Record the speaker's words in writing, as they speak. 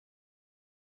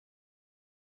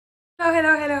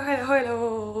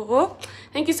Hello.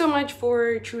 Thank you so much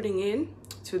for tuning in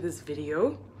to this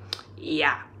video.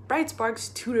 Yeah, Bright Sparks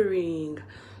tutoring.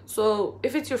 So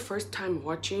if it's your first time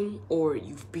watching or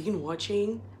you've been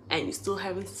watching and you still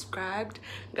haven't subscribed,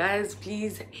 guys,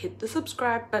 please hit the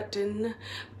subscribe button,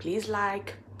 please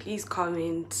like, please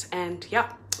comment, and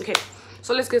yeah. Okay,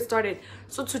 so let's get started.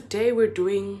 So today we're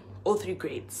doing all three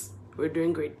grades. We're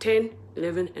doing grade 10,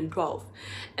 11 and 12,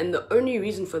 and the only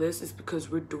reason for this is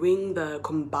because we're doing the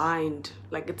combined,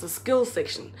 like it's a skills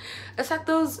section. It's like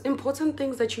those important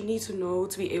things that you need to know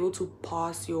to be able to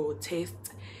pass your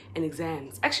tests and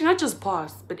exams. Actually, not just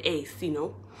pass but ace, you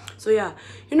know. So yeah,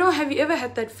 you know, have you ever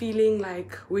had that feeling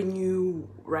like when you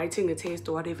writing a test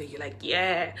or whatever, you're like,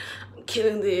 yeah, I'm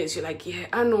killing this, you're like, yeah,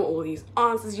 I know all these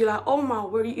answers, you're like, oh my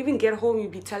word, you even get home,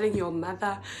 you'd be telling your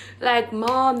mother like,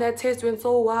 mom, that test went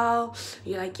so well.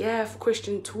 You're like, yeah, for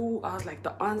question 2 I was like,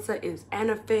 the answer is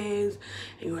anaphase,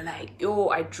 and you're like, yo,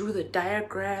 I drew the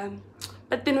diagram.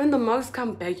 But then when the marks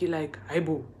come back, you're like,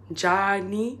 aibo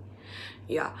Johnny.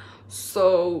 Yeah,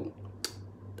 so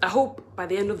I hope by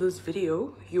the end of this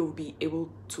video, you'll be able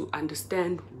to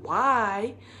understand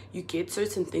why you get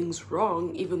certain things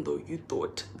wrong, even though you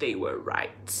thought they were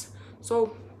right.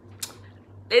 So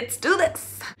let's do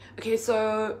this. Okay,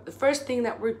 so the first thing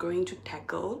that we're going to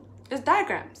tackle is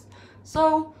diagrams.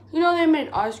 So, you know, they might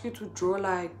ask you to draw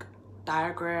like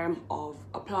diagram of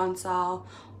a plant cell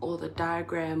or the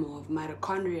diagram of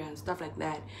mitochondria and stuff like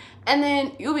that, and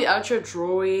then you'll be out here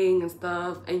drawing and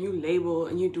stuff, and you label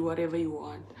and you do whatever you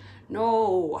want.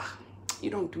 No, you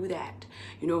don't do that.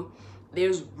 You know,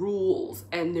 there's rules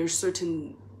and there's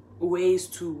certain ways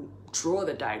to draw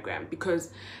the diagram,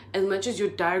 because as much as your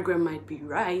diagram might be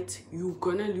right, you're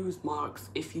gonna lose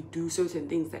marks if you do certain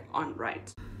things that aren't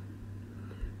right.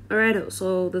 Alright,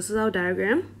 so this is our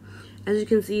diagram. As you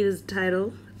can see, there's the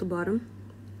title at the bottom.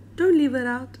 Don't leave it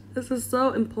out. This is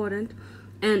so important,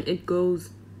 and it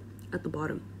goes at the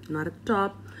bottom, not at the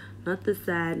top, not this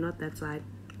side, not that side,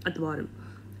 at the bottom.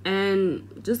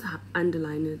 And just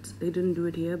underline it. They didn't do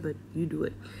it here, but you do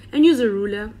it. And use a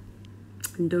ruler,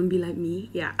 and don't be like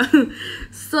me. Yeah.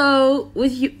 So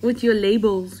with your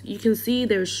labels, you can see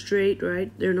they're straight,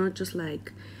 right? They're not just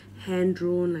like hand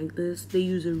drawn like this. They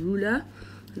use a ruler.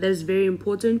 That is very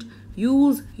important.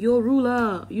 Use your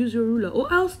ruler,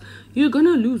 or else you're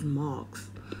gonna lose marks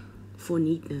for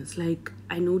neatness. Like,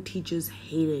 I know teachers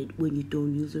hate it when you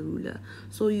don't use a ruler,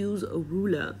 so use a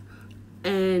ruler,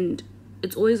 and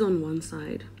it's always on one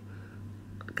side.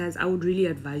 Guys, I would really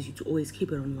advise you to always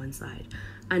keep it on one side,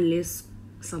 unless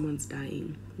someone's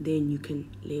dying, then you can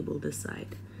label this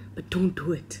side, but don't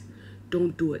do it.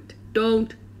 Don't do it.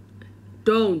 Don't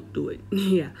do it.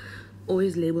 Yeah,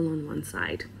 always label on one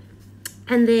side.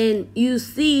 And then you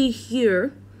see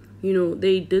here, you know,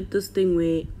 they did this thing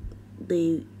where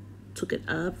they took it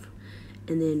up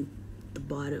and then the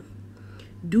bottom.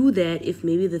 Do that if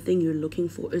maybe the thing you're looking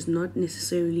for is not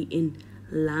necessarily in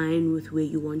line with where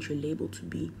you want your label to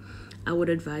be. I would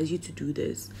advise you to do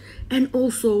this. And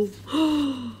also,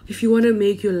 if you want to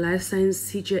make your life science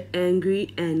teacher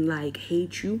angry and like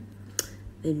hate you,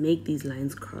 then make these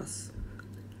lines cross.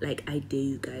 Like, I dare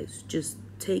you guys, just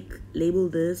label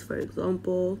this, for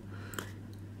example,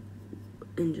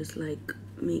 and just like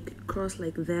make it cross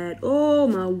like that. Oh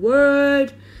my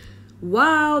word,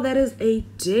 wow, that is a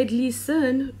deadly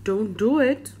sin. Don't do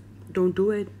it. Don't do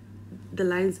it. The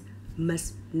lines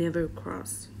must never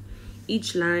cross.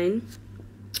 Each line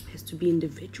has to be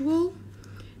individual,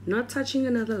 not touching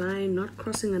another line, not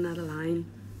crossing another line.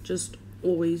 Just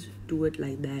always do it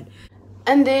like that.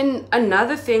 And then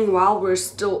another thing, while we're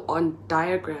still on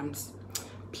diagrams,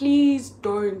 please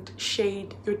don't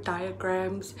shade your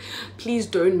diagrams. Please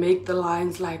don't make the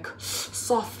lines like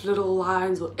soft little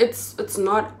lines. It's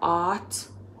not art.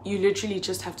 You literally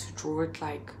just have to draw it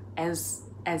like as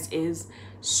is,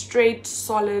 straight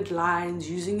solid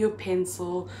lines using your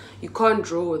pencil. You can't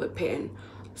draw with a pen.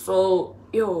 So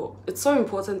yo, it's so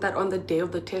important that on the day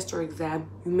of the test or exam,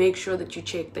 you make sure that you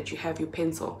check that you have your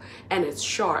pencil and it's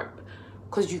sharp,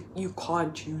 because you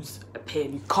can't use a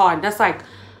pen. You can't. That's like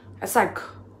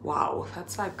wow,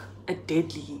 that's like a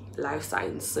deadly life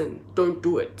science sin. Don't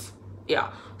do it.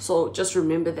 Yeah, so just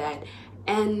remember that.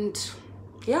 And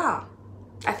yeah,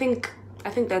 I think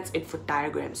that's it for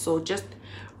diagrams, so just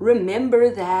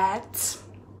remember that.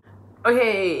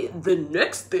 Okay, the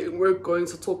next thing we're going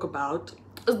to talk about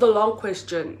is the long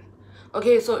question.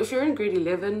 Okay, so if you're in grade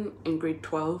 11 and grade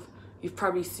 12, you've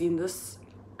probably seen this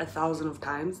 1,000 of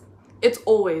times. It's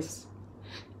always,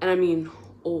 and I mean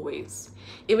always,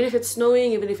 even if it's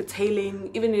snowing, even if it's hailing,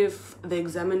 even if the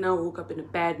examiner woke up in a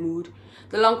bad mood,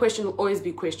 the long question will always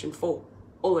be question 4.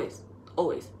 Always.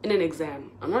 always in an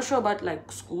exam. I'm not sure about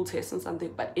like school tests and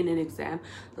something, but in an exam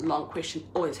the long question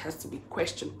always has to be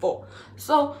question 4.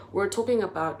 So we're talking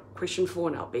about question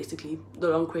 4 now, basically the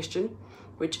long question,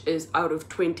 which is out of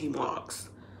 20 marks.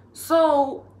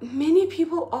 So many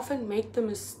people often make the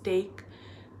mistake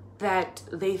that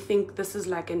they think this is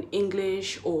like an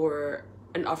English or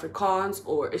an Afrikaans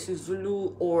or a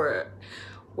Zulu or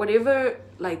whatever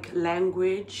like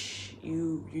language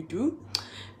you do.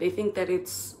 They think that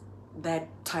it's that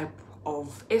type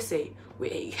of essay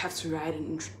where you have to write an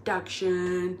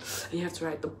introduction and you have to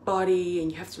write the body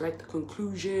and you have to write the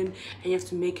conclusion and you have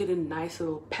to make it in nice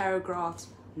little paragraphs.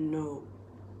 No,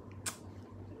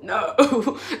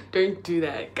 don't do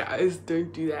that, guys.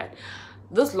 Don't do that.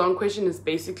 This long question is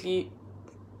basically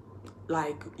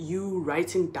like you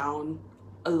writing down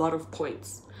a lot of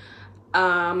points.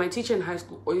 My teacher in high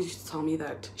school always used to tell me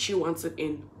that she wants it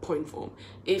in point form.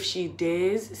 If she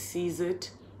sees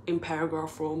it in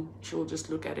paragraph form, she'll just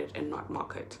look at it and not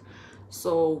mark it.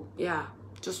 So yeah,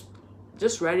 just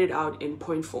write it out in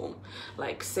point form,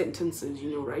 like sentences,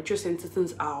 you know, write your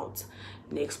sentences out,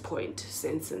 next point,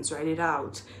 sentence, write it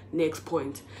out, next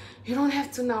point. You don't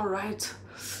have to now write,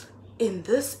 in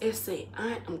this essay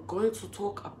I am going to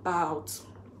talk about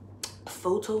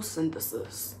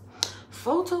photosynthesis.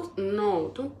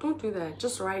 No, don't do that.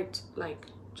 Just write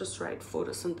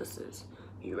photosynthesis.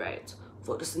 You write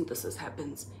photosynthesis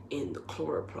happens in the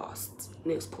chloroplasts,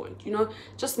 next point. You know,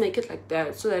 just make it like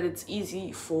that so that it's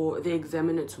easy for the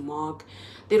examiner to mark.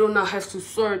 They don't now have to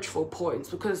search for points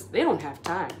because they don't have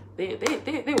time. They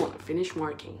want to finish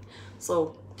marking.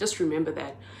 So just remember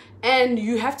that. And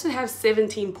you have to have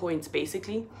 17 points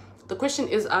basically. The question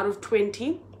is out of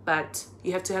 20, but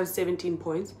you have to have 17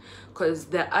 points because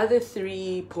the other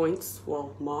 3 points,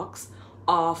 well, marks,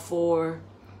 are for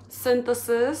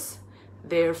synthesis,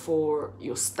 they're for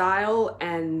your style,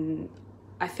 and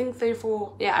I think they're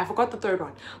for, yeah, I forgot the third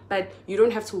one, but you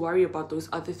don't have to worry about those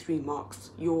other 3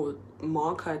 marks. Your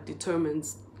marker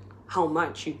determines how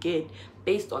much you get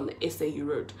based on the essay you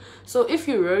wrote. So if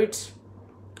you wrote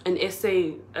an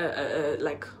essay,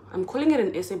 like, I'm calling it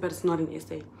an essay, but it's not an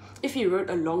essay. If you wrote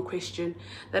a long question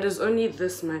that is only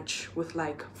this much with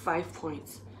like 5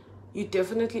 points, you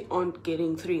definitely aren't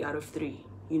getting 3 out of 3.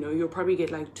 You know, you'll probably get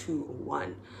like 2 or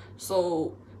 1.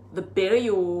 So the better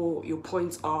your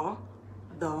points are,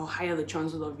 the higher the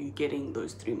chances of you getting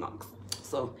those 3 marks.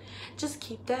 So just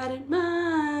keep that in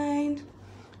mind.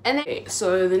 And then, okay,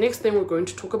 so the next thing we're going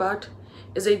to talk about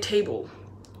is a table.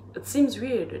 It seems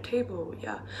weird, a table,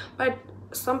 yeah, but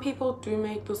some people do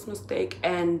make this mistake,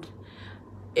 and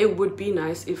it would be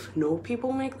nice if no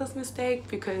people make this mistake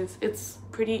because it's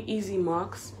pretty easy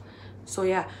marks. So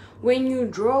yeah, when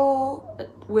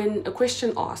a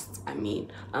question asks,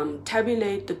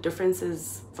 tabulate the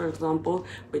differences, for example,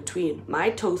 between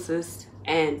mitosis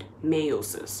and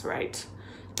meiosis, right?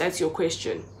 That's your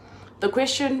question. The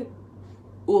question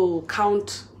will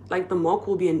count, like the mark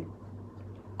will be an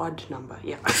odd number,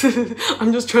 yeah.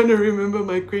 I'm just trying to remember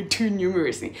my grade 2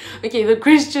 numeracy. Okay, the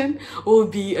question will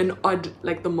be an odd,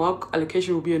 like the mark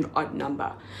allocation will be an odd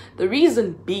number. The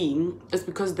reason being is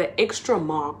because the extra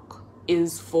mark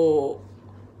is for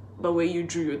the way you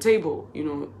drew your table, you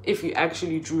know, if you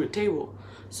actually drew a table.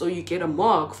 So you get a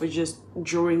mark for just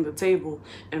drawing the table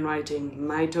and writing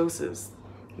mitosis,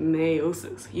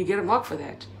 meiosis. You get a mark for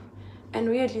that. And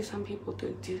weirdly, some people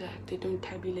don't do that. They don't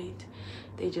tabulate.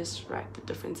 They just write the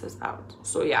differences out.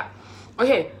 So yeah.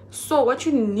 Okay, so what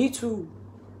you need to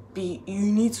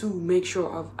make sure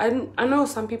of, I know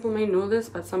some people may know this,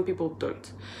 but some people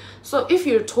don't. So if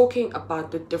you're talking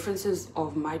about the differences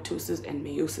of mitosis and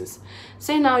meiosis,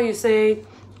 say now you say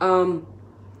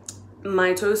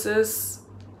mitosis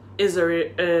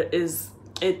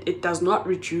it does not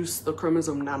reduce the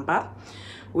chromosome number,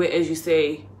 whereas you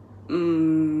say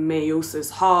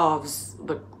meiosis halves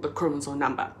the chromosome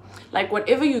number. Like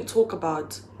whatever you talk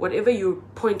about, whatever you're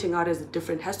pointing out as a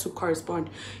different has to correspond.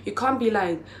 You can't be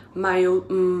like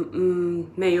meiosis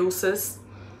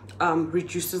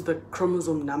reduces the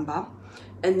chromosome number,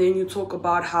 and then you talk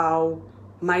about how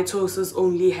mitosis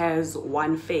only has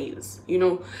 1 phase. You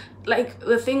know, like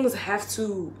the things it has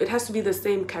to be the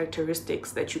same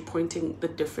characteristics that you're pointing the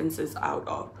differences out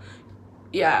of.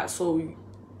 Yeah, so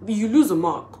you lose a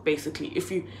mark basically if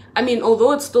you,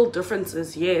 although it's still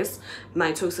differences. Yes,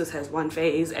 mitosis has 1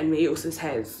 phase and meiosis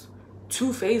has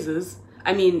 2 phases,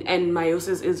 and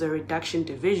meiosis is a reduction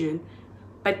division,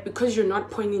 but because you're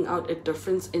not pointing out a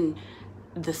difference in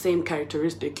the same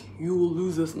characteristic, you will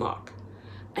lose this mark.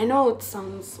 I know it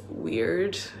sounds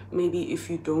weird maybe if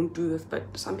you don't do this,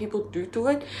 but some people do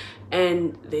it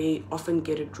and they often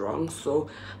get it wrong. So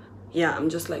yeah, I'm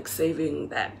just like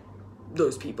saving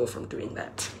those people from doing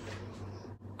that.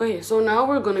 Okay, so now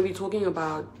we're going to be talking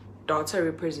about data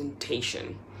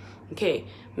representation. Okay,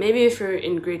 maybe if you're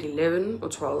in grade 11 or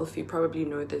 12, you probably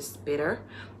know this better.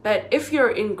 But if you're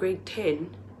in grade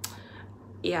 10,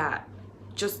 yeah,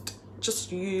 just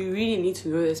you really need to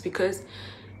know this, because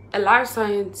a life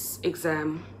science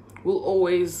exam will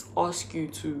always ask you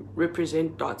to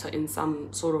represent data in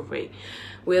some sort of way,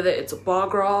 whether it's a bar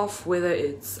graph, whether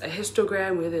it's a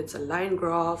histogram, whether it's a line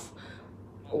graph,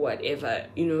 or whatever.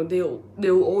 You know,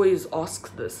 they'll always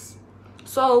ask this.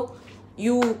 So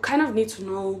you kind of need to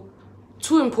know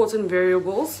two important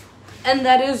variables, and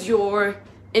that is your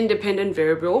independent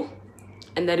variable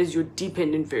and that is your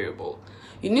dependent variable.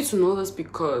 You need to know this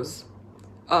because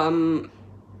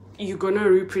you're gonna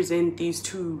represent these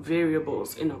two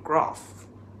variables in a graph,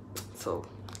 so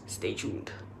stay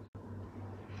tuned.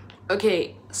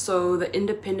 Okay, so the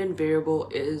independent variable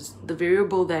is the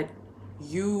variable that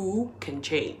you can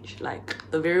change, like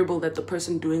the variable that the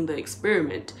person doing the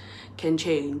experiment can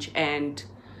change and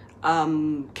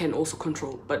can also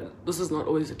control, but this is not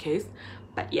always the case.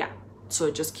 But yeah, so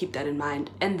just keep that in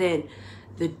mind. And then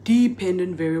the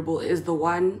dependent variable is the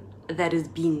one that is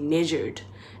being measured,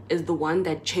 is the one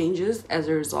that changes as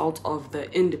a result of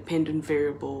the independent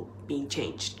variable being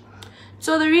changed.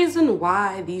 So the reason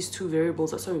why these two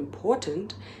variables are so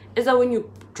important is that when you're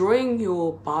drawing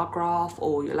your bar graph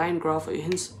or your line graph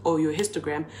or your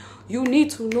histogram, you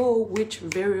need to know which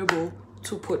variable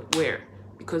to put where,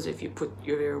 because if you put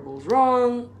your variables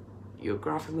wrong, your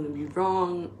graph is going to be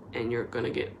wrong and you're going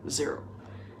to get 0.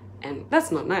 And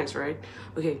that's not nice, right?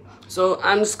 Okay, so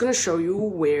I'm just going to show you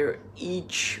where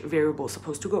each variable is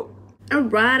supposed to go.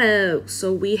 Alright,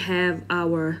 so we have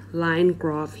our line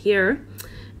graph here.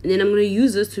 And then I'm going to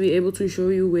use this to be able to show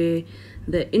you where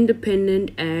the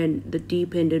independent and the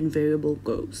dependent variable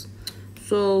goes.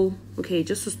 So, okay,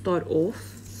 just to start off,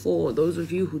 for those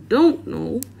of you who don't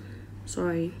know,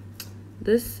 sorry,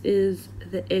 this is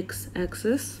the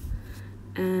x-axis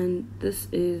and this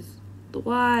is the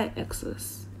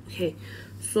y-axis. Okay,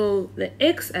 so the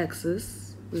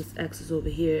x-axis, this axis over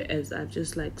here, as I've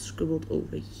just like scribbled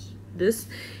over here, this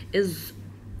is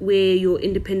where your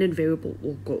independent variable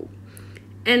will go.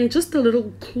 And just a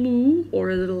little clue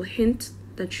or a little hint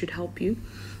that should help you,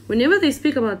 whenever they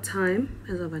speak about time,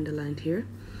 as I've underlined here,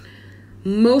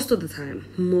 most of the time,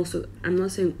 I'm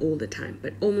not saying all the time,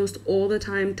 but almost all the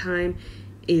time, time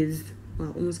is,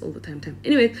 well, almost all the time,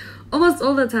 anyways, almost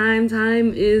all the time,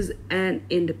 time is an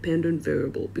independent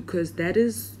variable, because that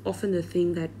is often the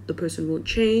thing that the person will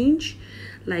change.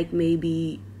 Like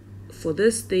maybe for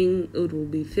this thing, it will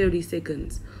be 30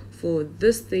 seconds. For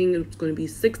this thing, it's going to be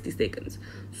 60 seconds.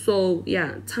 So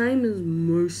yeah, time is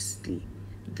mostly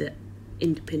the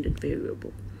independent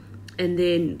variable. And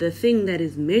then the thing that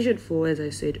is measured for, as I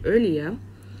said earlier,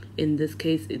 in this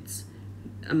case, it's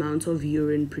amount of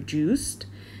urine produced,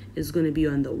 is going to be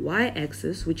on the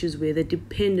y-axis, which is where the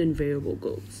dependent variable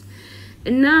goes.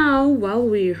 And now, while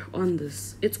we're on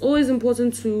this, it's always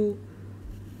important to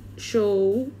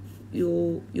show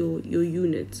your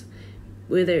units,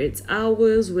 whether it's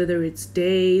hours, whether it's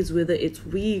days, whether it's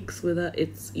weeks, whether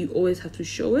it's, you always have to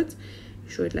show it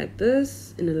like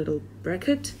this in a little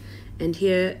bracket. And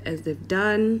here, as they've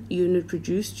done, unit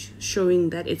produced, showing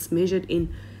that it's measured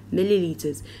in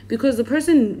milliliters, because the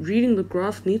person reading the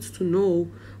graph needs to know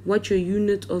what your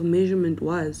unit of measurement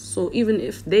was. So even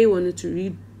if they wanted to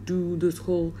redo this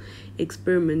whole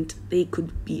experiment, they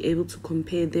could be able to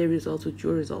compare their results with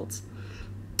your results.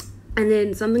 And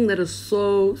then something that is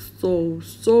so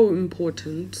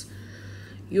important,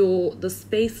 the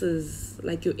spaces,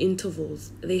 like your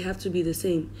intervals, they have to be the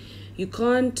same. You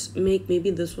can't make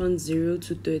maybe this one 0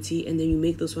 to 30 and then you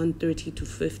make this one 30 to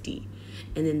 50,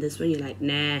 and then this one you're like,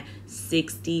 nah,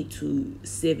 60 to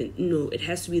 7. No, it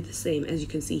has to be the same. As you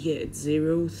can see here, it's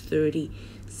 0, 30,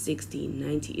 60,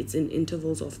 90. It's in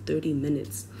intervals of 30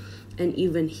 minutes. And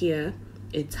even here,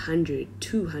 it's 100,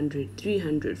 200,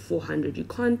 300, 400. You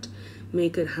can't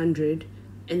make it 100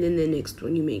 and then the next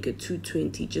one you make it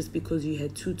 220 just because you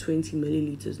had 220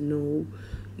 milliliters. No,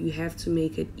 you have to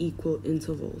make it equal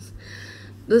intervals.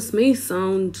 This may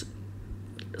sound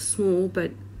small,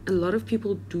 but a lot of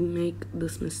people do make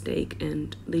this mistake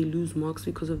and they lose marks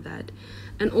because of that.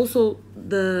 And also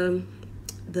the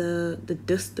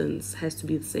distance has to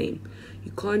be the same.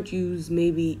 You can't use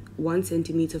maybe 1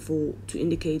 centimeter to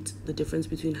indicate the difference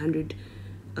between 100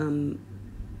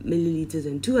 milliliters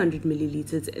and 200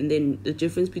 milliliters, and then the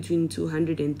difference between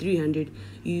 200 and 300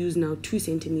 you use now 2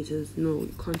 centimeters. No,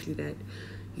 you can't do that.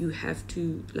 You have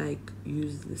to like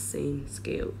use the same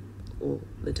scale all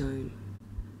the time.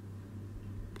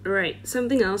 All right,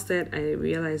 something else that I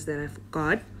realized that I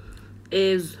forgot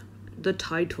is the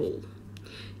title.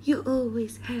 You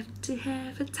always have to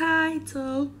have a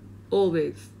title.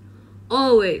 Always.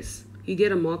 Always. You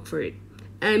get a mark for it.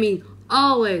 I mean,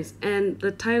 always. And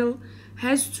the title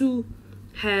has to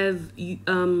have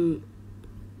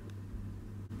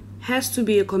has to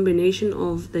be a combination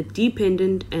of the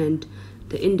dependent and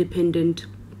the independent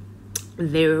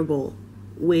variable,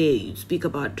 where you speak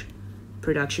about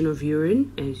production of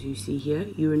urine, as you see here,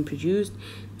 urine produced.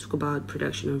 Talk about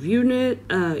production of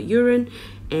urine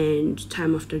and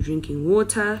time after drinking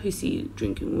water. You see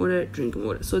drinking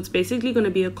water. So it's basically going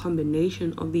to be a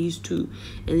combination of these two,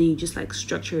 and then you just like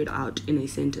structure it out in a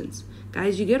sentence.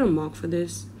 Guys, you get a mark for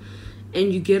this,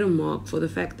 and you get a mark for the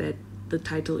fact that the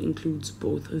title includes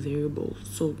both variables,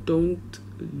 so don't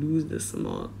lose this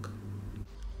mark.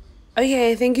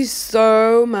 Okay, thank you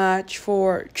so much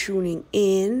for tuning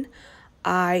in.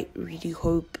 I really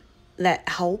hope that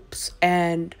helps,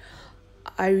 and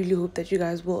I really hope that you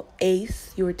guys will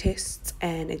ace your tests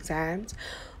and exams.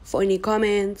 For any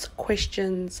comments,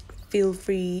 questions, feel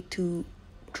free to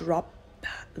drop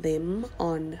them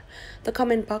on the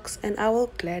comment box and I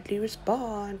will gladly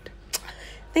respond.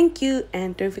 Thank you,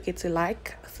 and don't forget to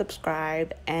like,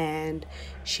 subscribe, and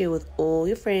share with all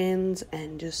your friends,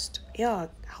 and just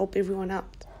help everyone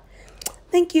out.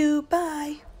 Thank you.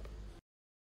 Bye.